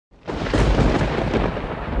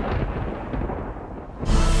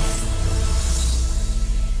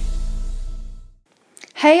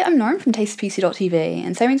Hey, I'm Lauren from TastyPC.tv,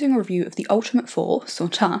 and today I'm doing a review of the Ultimate Force, or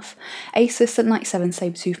TUF, Asus Z97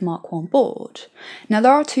 Sabertooth Mark 1 board. Now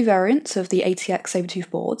there are two variants of the ATX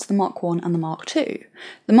Sabertooth boards, the Mark 1 and the Mark 2.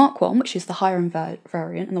 The Mark 1, which is the higher end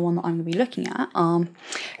variant, and the one that I'm going to be looking at,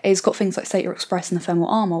 is got things like SATA Express and the thermal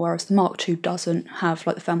armour, whereas the Mark 2 doesn't have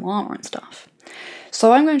like the thermal armour and stuff.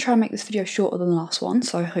 So I'm going to try and make this video shorter than the last one,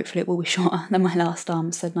 so hopefully it will be shorter than my last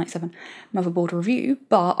Z97 motherboard review,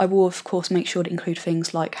 but I will of course make sure to include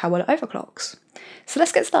things like how well it overclocks. So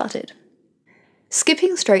let's get started.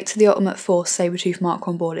 Skipping straight to the Ultimate Force Sabertooth Mark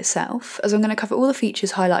 1 board itself, as I'm going to cover all the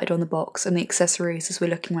features highlighted on the box and the accessories as we're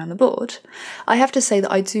looking around the board, I have to say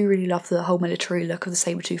that I do really love the whole military look of the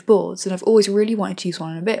Sabertooth boards, and I've always really wanted to use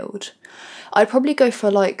one in a build. I'd probably go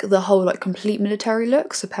for like the whole like complete military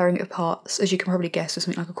look, so pairing it apart, as you can probably guess, with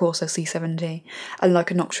something like a Corsair C70 and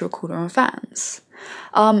like a nocturnal cooler and fans.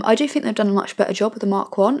 I do think they've done a much better job with the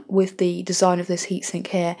Mark 1 with the design of this heatsink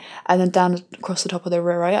here and then down across the top of the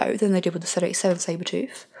rear I/O than they did with the Z87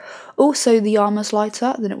 Sabertooth. Also, the armour's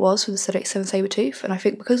lighter than it was with the Z87 Sabertooth, and I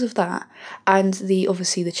think because of that and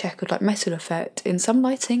obviously the checkered like metal effect, in some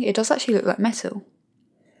lighting it does actually look like metal.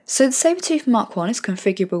 So the Sabertooth Mark 1 is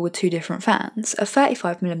configurable with two different fans, a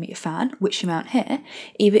 35mm fan, which you mount here,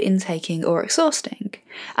 either intaking or exhausting,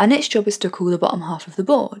 and its job is to cool the bottom half of the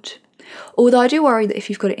board. Although I do worry that if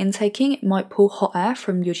you've got it intaking, it might pull hot air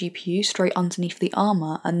from your GPU straight underneath the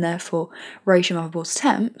armour and therefore raise your motherboard's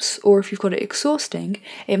temps, or if you've got it exhausting,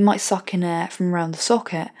 it might suck in air from around the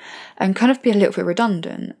socket and kind of be a little bit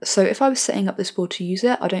redundant. So if I was setting up this board to use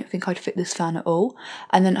it, I don't think I'd fit this fan at all,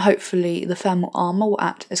 and then hopefully the thermal armour will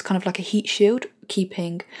act as kind of like a heat shield,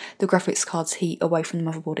 keeping the graphics card's heat away from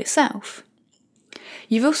the motherboard itself.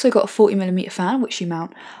 You've also got a 40mm fan which you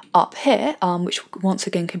mount up here, which once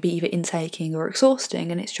again can be either intaking or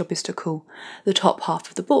exhausting, and its job is to cool the top half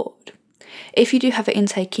of the board. If you do have it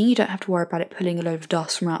intaking, you don't have to worry about it pulling a load of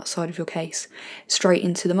dust from outside of your case straight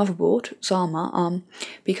into the motherboard's armour,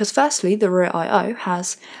 because firstly the rear I/O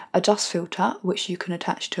has a dust filter which you can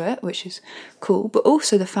attach to it, which is cool, but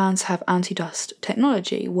also the fans have anti-dust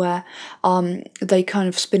technology where they kind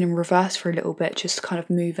of spin in reverse for a little bit just to kind of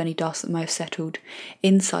move any dust that may have settled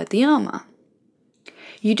inside the armour.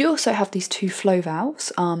 You do also have these two flow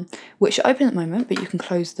valves, which are open at the moment, but you can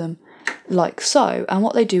close them like so, and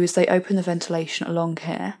what they do is they open the ventilation along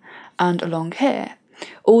here and along here,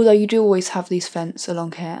 although you do always have these vents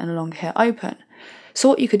along here and along here open. So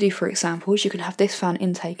what you could do, for example, is you can have this fan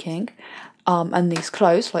intaking and these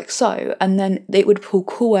closed like so, and then it would pull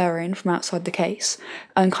cool air in from outside the case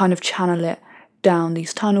and kind of channel it down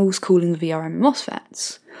these tunnels, cooling the VRM and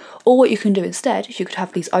MOSFETs. Or what you can do instead is you could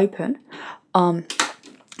have these open,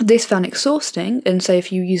 this fan exhausting, and say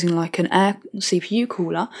if you're using like an air CPU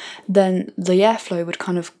cooler, then the airflow would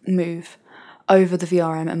kind of move over the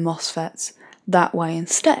VRM and MOSFETs that way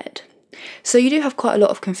instead. So you do have quite a lot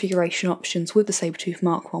of configuration options with the Sabertooth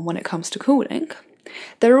Mark 1 when it comes to cooling.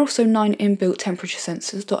 There are also 9 inbuilt temperature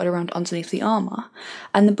sensors dotted around underneath the armour,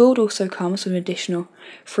 and the build also comes with an additional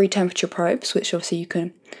 3 temperature probes, which obviously you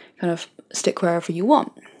can kind of stick wherever you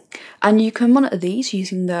want. And you can monitor these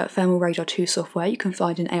using the Thermal Radar 2 software you can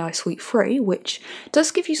find in AI Suite 3, which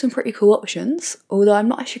does give you some pretty cool options, although I'm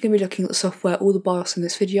not actually going to be looking at the software or the BIOS in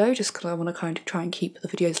this video, just because I want to kind of try and keep the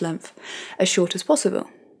video's length as short as possible.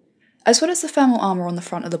 As well as the thermal armour on the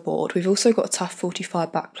front of the board, we've also got a TUF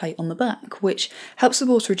 45 backplate on the back, which helps the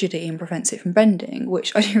board's rigidity and prevents it from bending,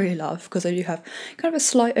 which I do really love because I do have kind of a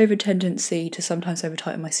slight over tendency to sometimes over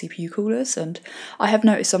tighten my CPU coolers, and I have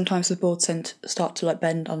noticed sometimes the boards start to like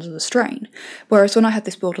bend under the strain, whereas when I had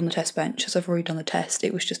this board on the test bench, as I've already done the test,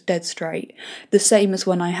 it was just dead straight, the same as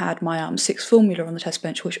when I had my 6 Formula on the test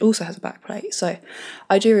bench, which also has a backplate. So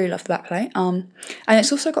I do really love the backplate, and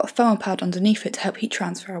it's also got a thermal pad underneath it to help heat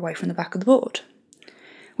transfer away from the back of the board.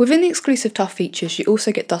 Within the exclusive TUF features, you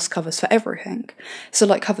also get dust covers for everything. So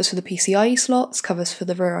like covers for the PCIe slots, covers for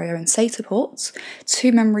the rear I/O and SATA ports,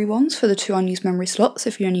 2 memory ones for the 2 unused memory slots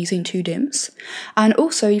if you're only using 2 DIMMs, and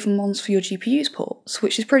also even ones for your GPU's ports,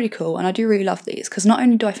 which is pretty cool, and I do really love these, because not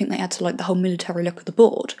only do I think they add to like the whole military look of the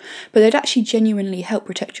board, but they'd actually genuinely help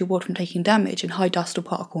protect your board from taking damage in high dust or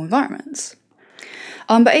particle environments.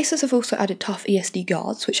 But Asus have also added TUF ESD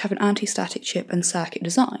guards, which have an anti-static chip and circuit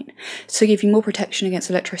design, to give you more protection against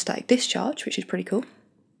electrostatic discharge, which is pretty cool.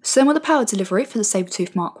 So with the power delivery for the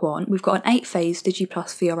Sabertooth Mark 1, we've got an 8-phase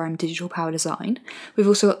DigiPlus VRM digital power design. We've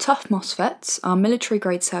also got TUF MOSFETs, our military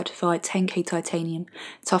grade certified 10K titanium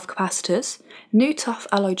TUF capacitors, new TUF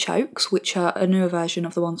alloy chokes, which are a newer version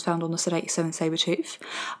of the ones found on the Z87 Sabertooth,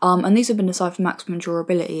 and these have been designed for maximum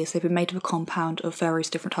durability as they've been made of a compound of various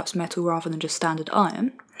different types of metal rather than just standard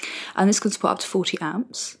iron. and this can support up to 40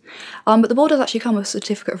 amps. But the board does actually come with a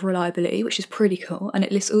certificate of reliability, which is pretty cool, and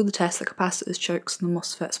it lists all the tests that capacitors, chokes and the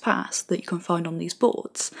MOSFETs pass that you can find on these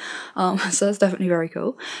boards. So that's definitely very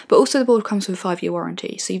cool. But also the board comes with a 5-year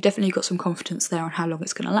warranty, so you've definitely got some confidence there on how long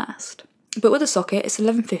it's going to last. But with the socket, it's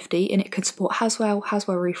 1150 and it can support Haswell,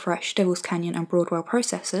 Refresh, Devil's Canyon and Broadwell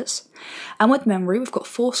processors. And with memory, we've got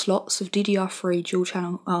 4 slots of DDR3 dual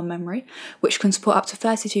channel memory, which can support up to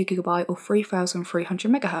 32GB or 3300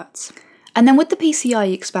 MHz. And then with the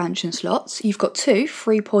PCIe expansion slots, you've got 2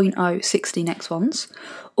 3.0 16x ones,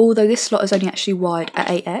 although this slot is only actually wired at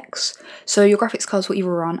 8x, so your graphics cards will either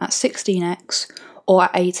run at 16x or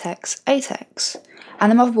at 8x 8x.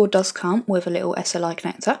 And the motherboard does come with a little SLI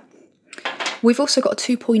connector. We've also got a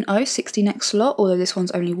 2.0 16x slot, although this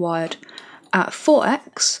one's only wired at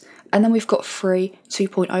 4x, and then we've got 3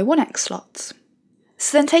 2.0 1x slots.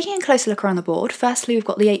 So then taking a closer look around the board, firstly we've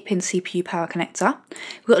got the 8-pin CPU power connector,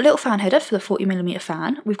 we've got a little fan header for the 40mm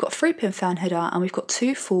fan, we've got a 3-pin fan header, and we've got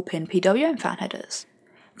 2 4-pin PWM fan headers.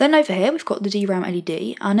 Then over here we've got the DRAM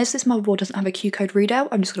LED, and as this motherboard doesn't have a Q code readout,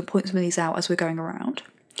 I'm just going to point some of these out as we're going around.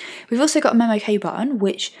 We've also got a memo K button,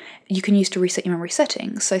 which you can use to reset your memory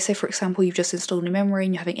settings. So say for example you've just installed a new memory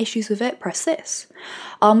and you're having issues with it, press this.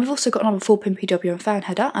 We've also got another 4-pin PWM fan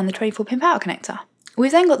header and the 24-pin power connector.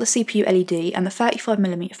 We've then got the CPU LED and the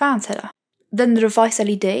 35mm fans header. Then the device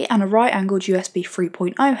LED and a right-angled USB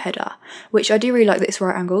 3.0 header, which I do really like that it's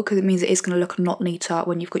right angled because it means it is going to look a lot neater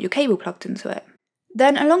when you've got your cable plugged into it.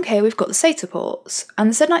 Then along here we've got the SATA ports, and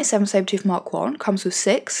the Z97 Sabertooth Mark 1 comes with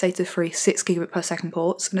 6 SATA 3 6GB/s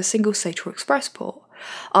ports and a single SATA Express port.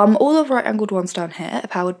 All the right angled ones down here are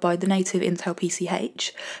powered by the native Intel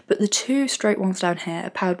PCH, but the 2 straight ones down here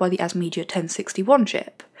are powered by the ASMedia 1061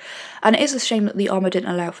 chip. And it is a shame that the armour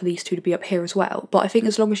didn't allow for these two to be up here as well, but I think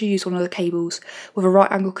as long as you use one of the cables with a right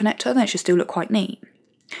angle connector then it should still look quite neat.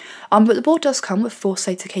 But the board does come with 4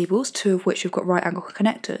 SATA cables, 2 of which have got right angle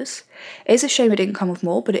connectors. It is a shame it didn't come with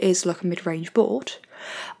more, but it is like a mid-range board.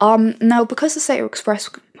 Now because the SATA Express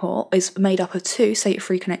port is made up of 2 SATA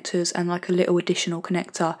 3 connectors and like a little additional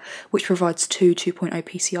connector which provides 2 2.0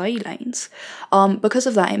 PCIe lanes, because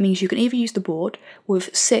of that it means you can either use the board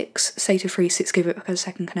with 6 SATA 3 6GB/s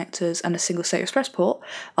connectors and a single SATA Express port,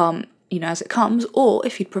 as it comes, or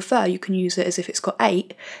if you'd prefer you can use it as if it's got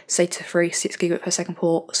 8 SATA 3 6GB/s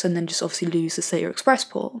ports and then just obviously lose the SATA Express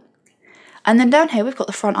port. And then down here we've got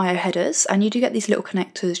the front I/O headers, and you do get these little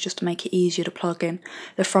connectors just to make it easier to plug in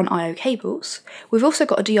the front I/O cables. We've also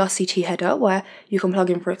got a DRCT header where you can plug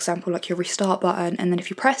in, for example, like your restart button, and then if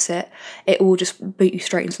you press it, it will just boot you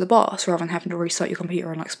straight into the BIOS rather than having to restart your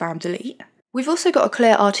computer and like spam delete. We've also got a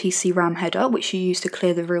clear RTC RAM header, which you use to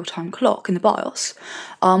clear the real-time clock in the BIOS,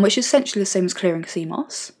 which is essentially the same as clearing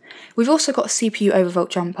CMOS. We've also got a CPU overvolt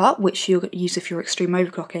jumper, which you'll use if you're extreme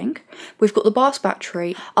overclocking. We've got the BIOS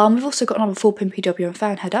battery. We've also got another 4-pin PWM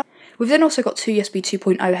fan header. We've then also got 2 USB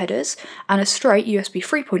 2.0 headers and a straight USB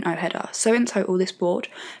 3.0 header. So in total, this board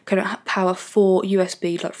can power 4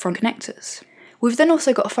 USB front connectors. We've then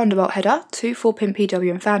also got a Thunderbolt header, 2 4-pin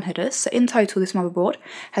PWM fan headers, so in total this motherboard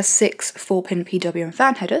has 6 4-pin PWM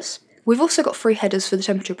fan headers. We've also got 3 headers for the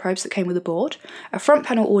temperature probes that came with the board, a front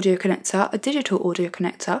panel audio connector, a digital audio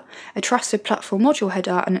connector, a trusted platform module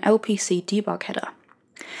header and an LPC debug header.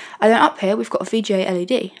 And then up here we've got a VGA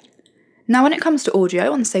LED. Now when it comes to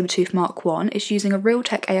audio on the Sabertooth Mark 1, it's using a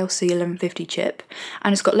Realtek ALC 1150 chip,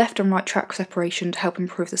 and it's got left and right track separation to help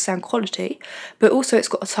improve the sound quality, but also it's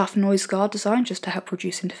got a tough noise guard design just to help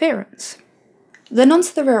reduce interference. Then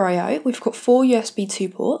onto the rear I/O, we've got 4 USB 2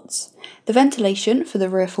 ports, the ventilation for the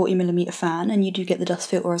rear 40mm fan, and you do get the dust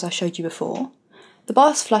filter as I showed you before, the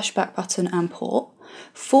BIOS flashback button and port,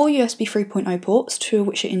 4 USB 3.0 ports, 2 of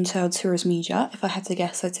which are Intel, 2 are ASMedia. If I had to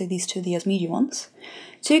guess, I'd say these 2 are the ASMedia ones.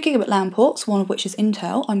 2 gigabit LAN ports, 1 of which is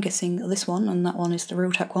Intel, I'm guessing this one, and that one is the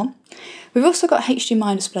Realtek one. We've also got a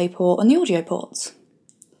HDMI display port and the audio ports.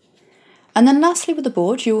 And then lastly with the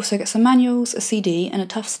board, you also get some manuals, a CD and a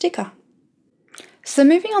TUF sticker. So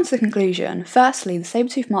moving on to the conclusion, firstly the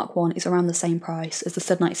Sabertooth Mark 1 is around the same price as the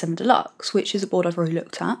Z97 Deluxe, which is a board I've already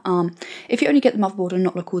looked at. If you only get the motherboard and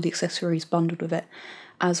not like all the accessories bundled with it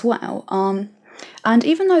as well. And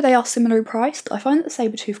even though they are similarly priced, I find that the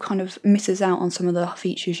Sabertooth kind of misses out on some of the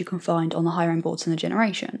features you can find on the higher end boards in the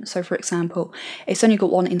generation. So for example, it's only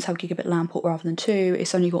got 1 Intel gigabit LAN port rather than 2,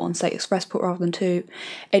 it's only got 1 SATA Express port rather than 2,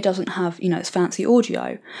 it doesn't have, its fancy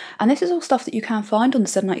audio. And this is all stuff that you can find on the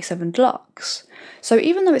Z97 Deluxe. So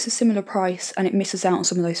even though it's a similar price and it misses out on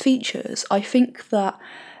some of those features, I think that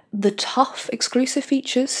the TUF exclusive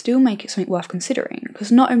features still make it something worth considering,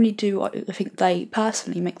 because not only do I think they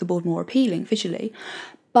personally make the board more appealing visually,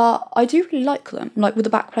 but I do really like them. Like with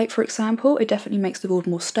the backplate, for example, it definitely makes the board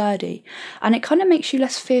more sturdy, and it kind of makes you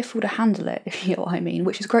less fearful to handle it, if you know what I mean,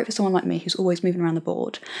 which is great for someone like me who's always moving around the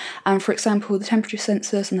board. And for example, the temperature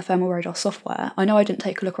sensors and the thermal radar software, I know I didn't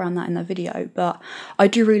take a look around that in the video, but I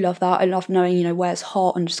do really love that. I love knowing, you know, where it's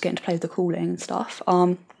hot and just getting to play with the cooling and stuff.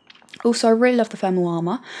 Also, I really love the thermal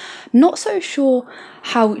armour. Not so sure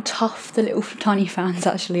how tough the little tiny fans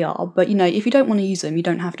actually are, but you know, if you don't want to use them, you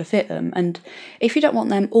don't have to fit them. And if you don't want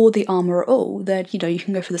them or the armour at all, then you know, you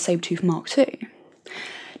can go for the Sabertooth Mark II.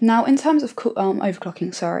 Now, in terms of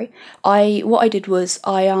overclocking, sorry, what I did was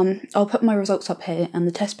I'll put my results up here and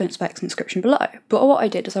the test bench specs in the description below. But what I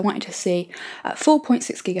did is I wanted to see at 4.6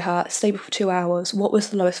 GHz, stable for 2 hours, what was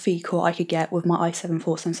the lowest V core I could get with my i7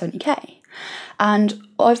 4770K. And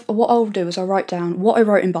what I'll do is I'll write down what I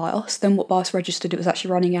wrote in BIOS, then what BIOS registered it was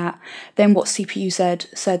actually running at, then what CPU said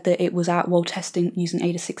that it was at while testing using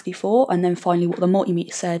AIDA64, and then finally what the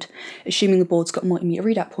multimeter said, assuming the board's got a multimeter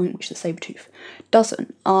readout point, which the Sabertooth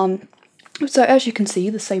doesn't. So as you can see,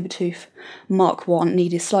 the Sabertooth Mark I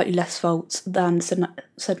needed slightly less volts than the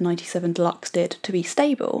Z97 Deluxe did to be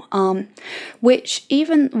stable, which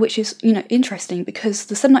is, you know, interesting because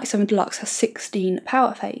the Z97 Deluxe has 16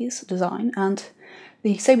 power phase design and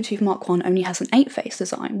the Sabertooth Mark I only has an 8-phase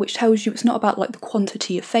design, which tells you it's not about like the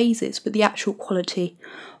quantity of phases, but the actual quality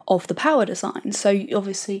of the power design. So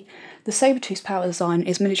obviously the Sabertooth's power design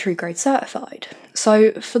is military grade certified.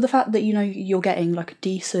 So for the fact that, you know, you're getting like a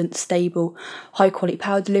decent, stable, high quality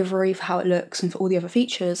power delivery for how it looks and for all the other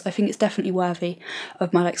features, I think it's definitely worthy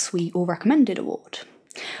of my like sweet or recommended award.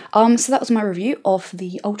 So that was my review of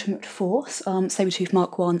the Ultimate Force Sabertooth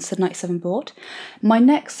Mark I Z97 board. My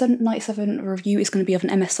next Z97 review is going to be of an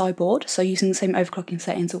MSI board, so using the same overclocking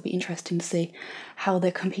settings will be interesting to see how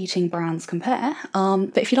the competing brands compare.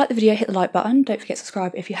 But if you like the video, hit the like button, don't forget to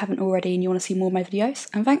subscribe if you haven't already and you want to see more of my videos,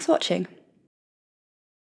 and thanks for watching.